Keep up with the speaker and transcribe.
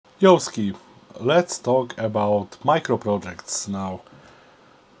Yoski, let's talk about microprojects now.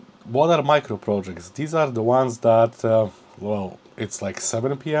 What are microprojects? These are the ones that, well, it's like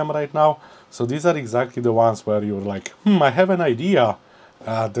 7 p.m. right now, so these are exactly the ones where you're like, I have an idea.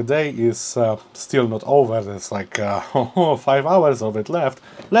 The day is still not over, there's like 5 hours of it left.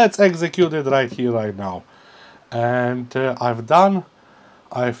 Let's execute it right here, right now. And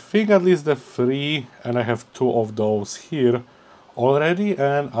I think at least the 3, and I have 2 of those here already,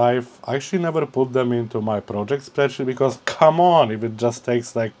 and I've actually never put them into my project spreadsheet because come on, if it just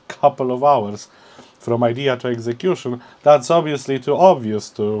takes like a couple of hours from idea to execution, that's obviously too obvious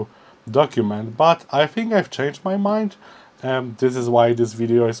to document. But I think I've changed my mind, and this is why this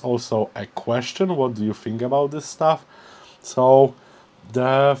video is also a question. What do you think about this stuff? So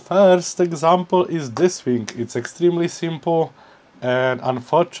the first example is this thing. It's extremely simple, and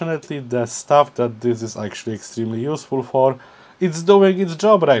unfortunately the stuff that this is actually extremely useful for, it's doing its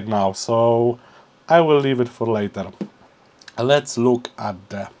job right now, so I will leave it for later. Let's look at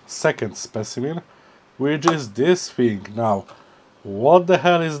the second specimen, which is this thing. Now, what the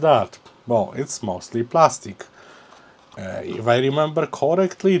hell is that? Well, it's mostly plastic. If I remember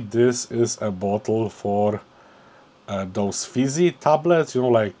correctly, this is a bottle for those fizzy tablets, you know,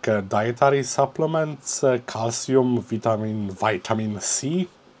 like dietary supplements, calcium, vitamin C,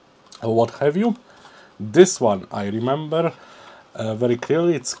 or what have you. This one, I remember very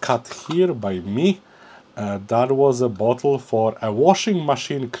clearly, it's cut here by me. That was a bottle for a washing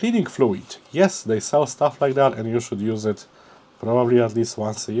machine cleaning fluid. Yes, they sell stuff like that, and you should use it probably at least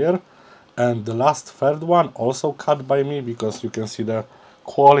once a year. And the last third one, also cut by me, because you can see the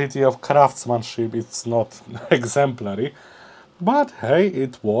quality of craftsmanship, it's not exemplary. But hey,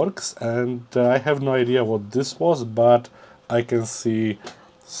 it works, and I have no idea what this was, but I can see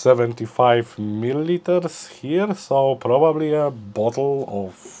 75 milliliters here, so probably a bottle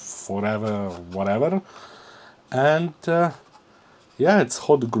of forever, whatever. And yeah, it's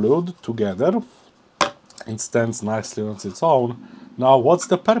hot glued together. It stands nicely on its own. Now, what's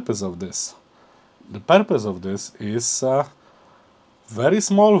the purpose of this? The purpose of this is very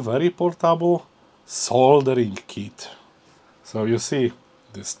small, very portable soldering kit. So you see,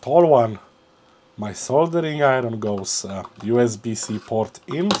 this tall one, my soldering iron goes USB-C port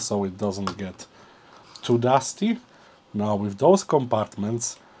in, so it doesn't get too dusty. Now with those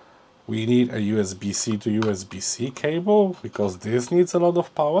compartments, we need a USB-C to USB-C cable, because this needs a lot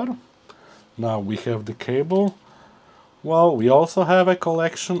of power. Now we have the cable. Well, we also have a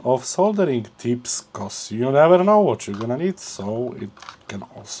collection of soldering tips, because you never know what you're gonna need, so it can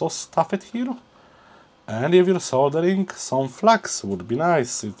also stuff it here. And if you're soldering, some flux would be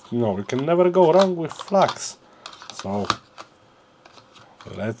nice. You can never go wrong with flux. So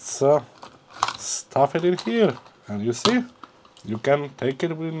let's stuff it in here. And you see, you can take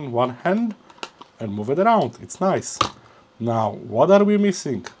it in one hand and move it around. It's nice. Now, what are we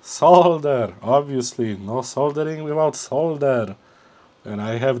missing? Solder. Obviously, no soldering without solder. And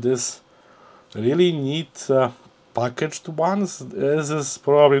I have this really neat packaged ones. This is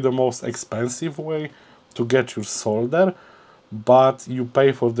probably the most expensive way to get your solder, but you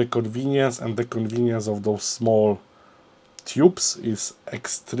pay for the convenience, and the convenience of those small tubes is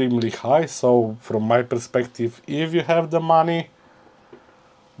extremely high. So from my perspective, if you have the money,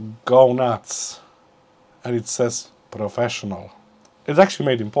 go nuts. And it says professional. It's actually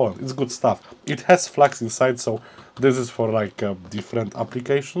made in Poland. It's good stuff. It has flux inside, so this is for like different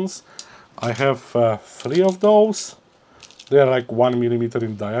applications. I have 3 of those. They're like 1 millimeter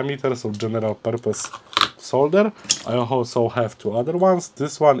in diameter, so general purpose solder. I also have 2 other ones.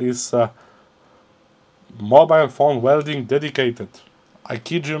 This one is mobile phone welding dedicated. I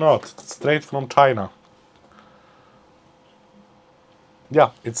kid you not, straight from China.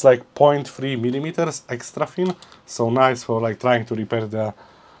 Yeah, it's like 0.3 millimeters extra thin, so nice for like trying to repair the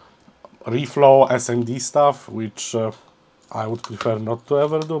reflow SMD stuff, which I would prefer not to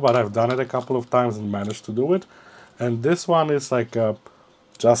ever do, but I've done it a couple of times and managed to do it. And this one is like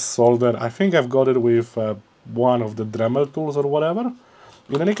just solder. I think I've got it with one of the Dremel tools or whatever.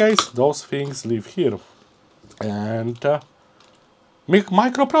 In any case, those things live here. And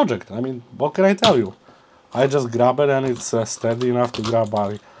micro project. I mean, what can I tell you? I just grab it, and it's steady enough to grab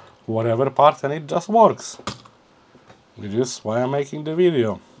by whatever part, and it just works. Which is why I'm making the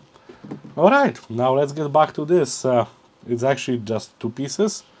video. Alright, now let's get back to this. It's actually just 2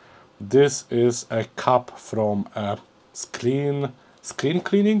 pieces. This is a cup from a screen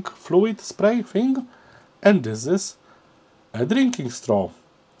cleaning fluid spray thing, and this is a drinking straw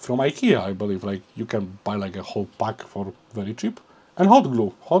from IKEA, I believe. Like, you can buy like a whole pack for very cheap. And hot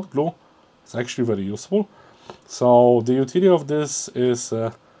glue. Hot glue is actually very useful. So the utility of this is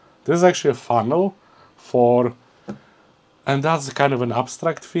This is actually a funnel for, and that's kind of an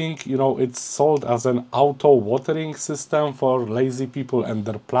abstract thing, you know, it's sold as an auto watering system for lazy people and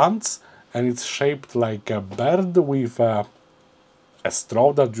their plants, and it's shaped like a bird with a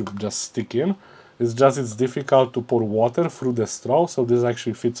straw that you just stick in. It's difficult to pour water through the straw, so this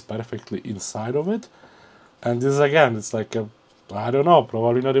actually fits perfectly inside of it. And this again, it's like a, I don't know,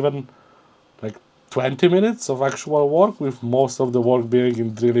 probably not even like 20 minutes of actual work, with most of the work being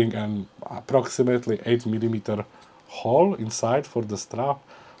in drilling an approximately 8 mm hole inside for the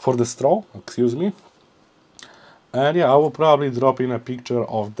straw, excuse me. And yeah, I will probably drop in a picture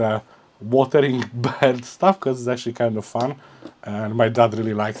of the watering bird stuff because it's actually kind of fun, and my dad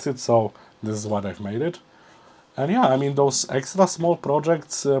really likes it, so this is what I've made it. And yeah, I mean, those extra small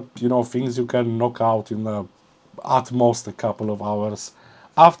projects, you know, things you can knock out in at most a couple of hours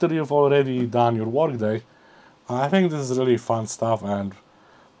after you've already done your workday. I think this is really fun stuff, and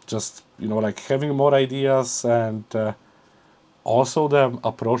just, you know, like having more ideas, and also the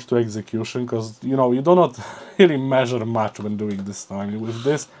approach to execution, because, you know, you do not really measure much when doing this stuff. I mean, with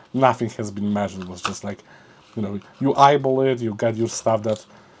this, nothing has been measured. It was just like, you know, you eyeball it, you get your stuff that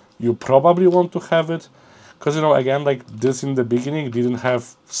you probably want to have it. Because, you know, again, like this in the beginning didn't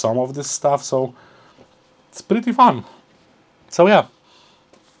have some of this stuff, so it's pretty fun. So yeah.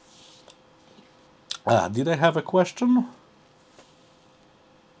 Did I have a question?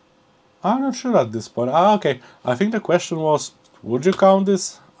 I'm not sure at this point. Okay. I think the question was, would you count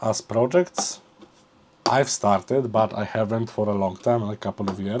this as projects? I've started, but I haven't for a long time, a couple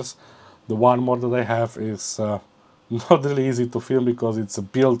of years. The one more that I have is not really easy to film because it's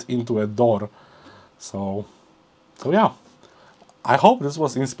built into a door. So yeah. I hope this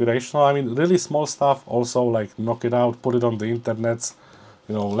was inspirational. I mean, really small stuff. Also, like, knock it out, put it on the internet.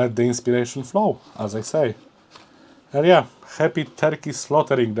 You know, let the inspiration flow, as I say. And yeah, happy Turkey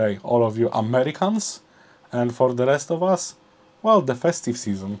Slaughtering Day, all of you Americans. And for the rest of us, well, the festive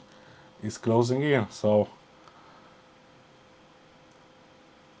season is closing in, so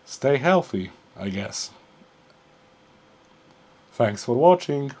stay healthy, I guess. Thanks for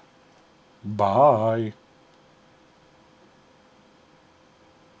watching. Bye.